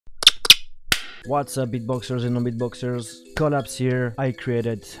What's up, beatboxers and non-beatboxers? Colaps here. I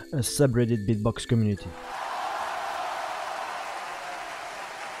created a subreddit beatbox community.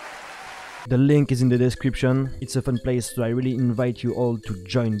 The link is in the description. It's a fun place, so I really invite you all to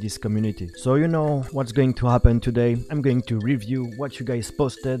join this community. So you know what's going to happen today. I'm going to review what you guys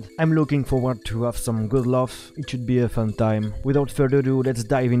posted. I'm looking forward to have some good love. It should be a fun time. Without further ado, let's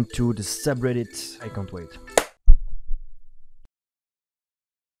dive into the subreddit. I can't wait.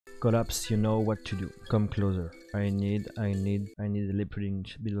 Colaps, you know what to do. Come closer. I need a lip reading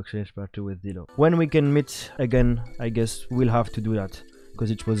beatbox part 2 with Dilo. When we can meet again, I guess we'll have to do that,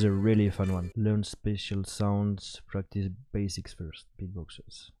 because it was a really fun one. Learn special sounds, practice basics first.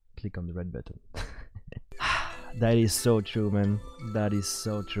 Beatboxers. Click on the red button. That is so true, man. That is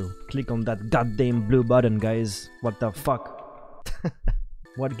so true. Click on that goddamn blue button, guys. What the fuck?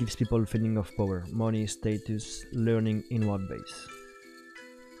 What gives people a feeling of power? Money, status, learning inward bass.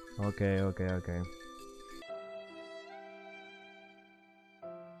 Okay.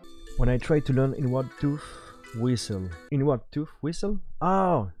 When I try to learn inward tooth whistle. Inward tooth whistle?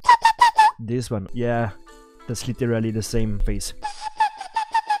 Oh! This one. Yeah, that's literally the same face.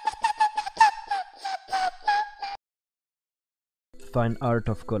 Fine art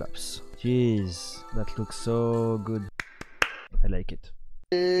of Colaps. Jeez, that looks so good. I like it.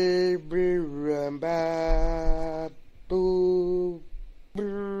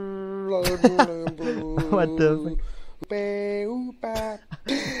 What the fuck?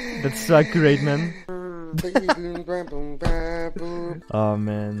 That's so accurate, man. Oh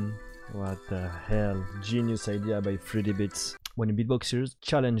man, what the hell. Genius idea by 3D Bits. When a beatboxer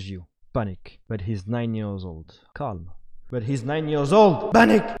challenges you, panic. But he's 9 years old. Calm. But he's 9 years old.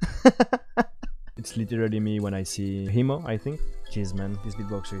 Panic! It's literally me when I see Himo, I think. Jeez man, this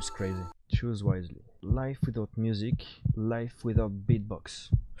beatboxer is crazy. Choose wisely. Life without music, life without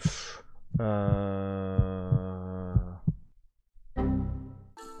beatbox.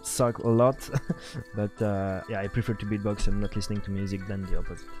 Suck a lot. But yeah, I prefer to beatbox and not listening to music than the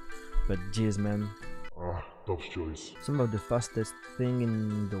opposite. But jeez man, top choice. some of the fastest thing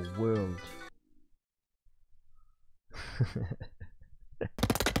in the world.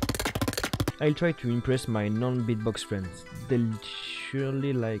 I'll try to impress my non-beatbox friends. They'll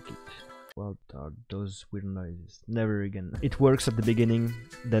surely like it. What are those weird noises? Never again. It works at the beginning,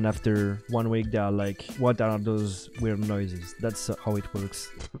 then after 1 week they are like, what are those weird noises? That's how it works.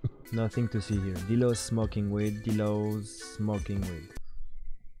 Nothing to see here. Dilo's smoking weed. Dilo's smoking weed.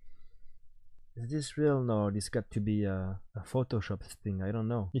 Is this real? No, this got to be a Photoshop thing. I don't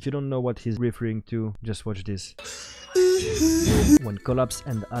know. If you don't know what he's referring to, just watch this. When Colaps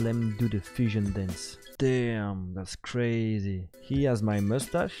and Alem do the fusion dance. Damn, that's crazy. He has my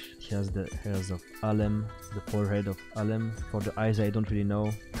mustache. He has the hairs of Alem, the forehead of Alem. For the eyes, I don't really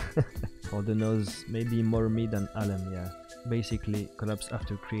know. For the nose, maybe more me than Alem, yeah. Basically, Colaps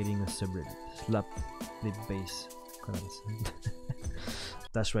after creating a subreddit. Slap, flip, bass, Colaps.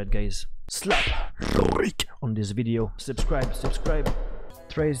 That's right, guys. Slap like on this video. Subscribe.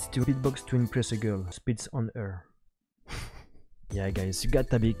 Tries to beatbox to impress a girl. Spits on her. Yeah, guys, you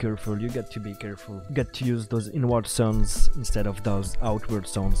gotta be careful. You got to be careful. You got to use those inward sounds instead of those outward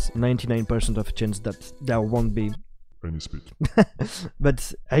sounds. 99% of chance that there won't be any spit.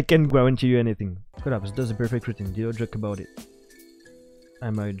 But I can guarantee you anything. Colaps does a perfect routine. Do you joke about it?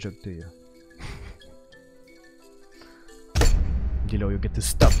 I might joke to you. Dilo, you get to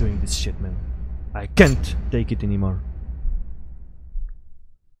stop doing this shit, man. I can't take it anymore.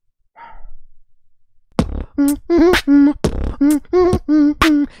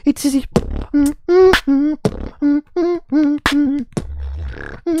 It's easy.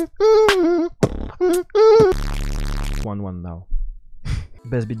 1-1 now.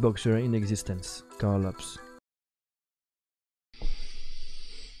 Best beatboxer in existence. Colaps.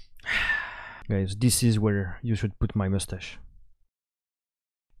 Guys, this is where you should put my mustache.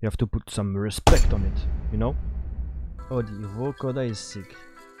 You have to put some respect on it, you know? Odi, Vokoda is sick.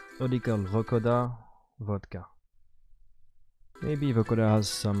 Odi called Vokoda vodka. Maybe Vokoda has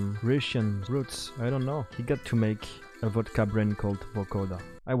some Russian roots, I don't know. He got to make a vodka brand called Vokoda.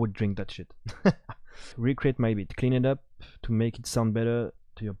 I would drink that shit. Recreate my beat, clean it up to make it sound better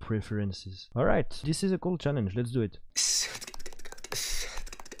to your preferences. Alright, this is a cool challenge, let's do it.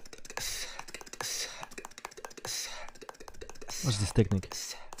 What's this technique?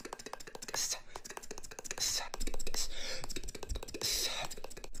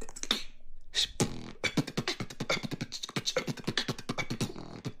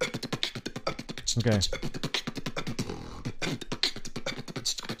 Okay.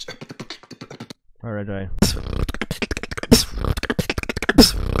 Alright.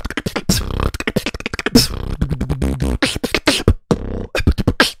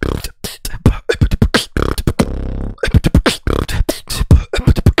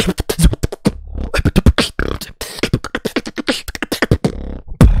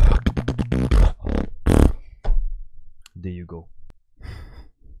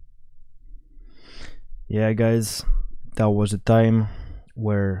 Yeah, guys, that was a time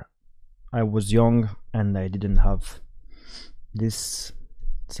where I was young and I didn't have this.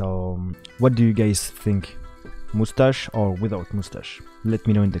 So, what do you guys think? Mustache or without mustache? Let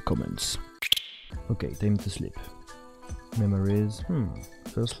me know in the comments. Okay, time to sleep. Memories.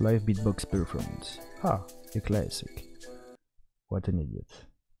 First live beatbox performance. A classic. What an idiot.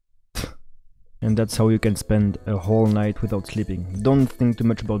 And that's how you can spend a whole night without sleeping. Don't think too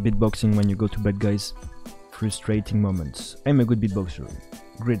much about beatboxing when you go to bed, guys. Frustrating moments. I'm a good beatboxer.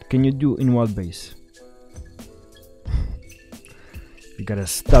 Great, can you do inward bass? You gotta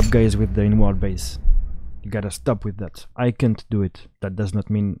stop, guys, with the inward bass. You gotta stop with that. I can't do it. That does not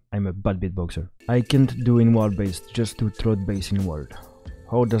mean I'm a bad beatboxer. I can't do inward bass, just to throat bass inward.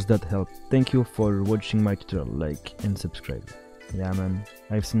 How does that help? Thank you for watching my tutorial. Like and subscribe. Yeah, man,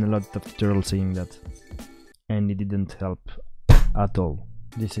 I've seen a lot of tutorials saying that, and it didn't help at all.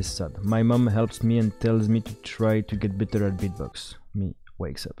 This is sad. My mom helps me and tells me to try to get better at beatbox. Me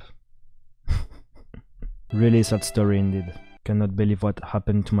wakes up. Really sad story indeed. Cannot believe what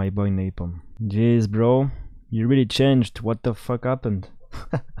happened to my boy Napalm. Jeez, bro, you really changed. What the fuck happened?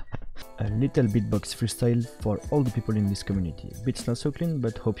 A little beatbox freestyle for all the people in this community. Beats not so clean,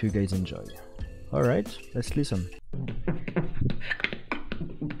 but hope you guys enjoy. Alright, let's listen.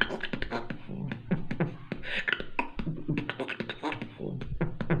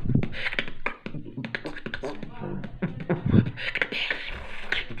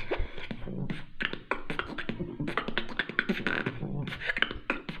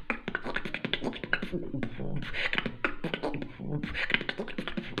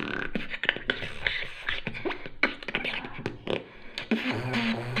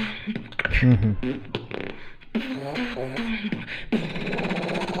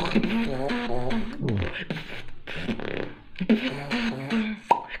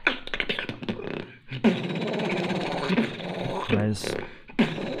 Nice.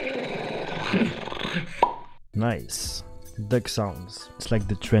 Nice. Duck sounds. It's like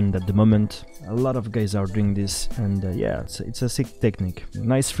the trend at the moment. A lot of guys are doing this, and yeah, it's a sick technique.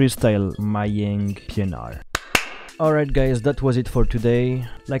 Nice freestyle, Mayang PNR. Alright guys, that was it for today.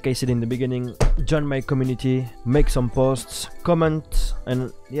 Like I said in the beginning, join my community, make some posts, comment,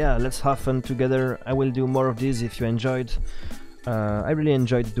 and yeah, let's have fun together. I will do more of these if you enjoyed. I really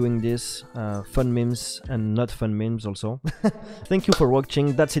enjoyed doing this, fun memes and not fun memes also. Thank you for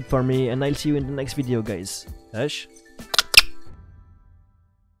watching, that's it for me, and I'll see you in the next video, guys. Ash?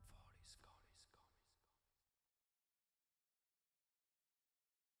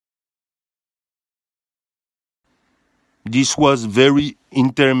 This was very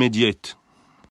intermediate.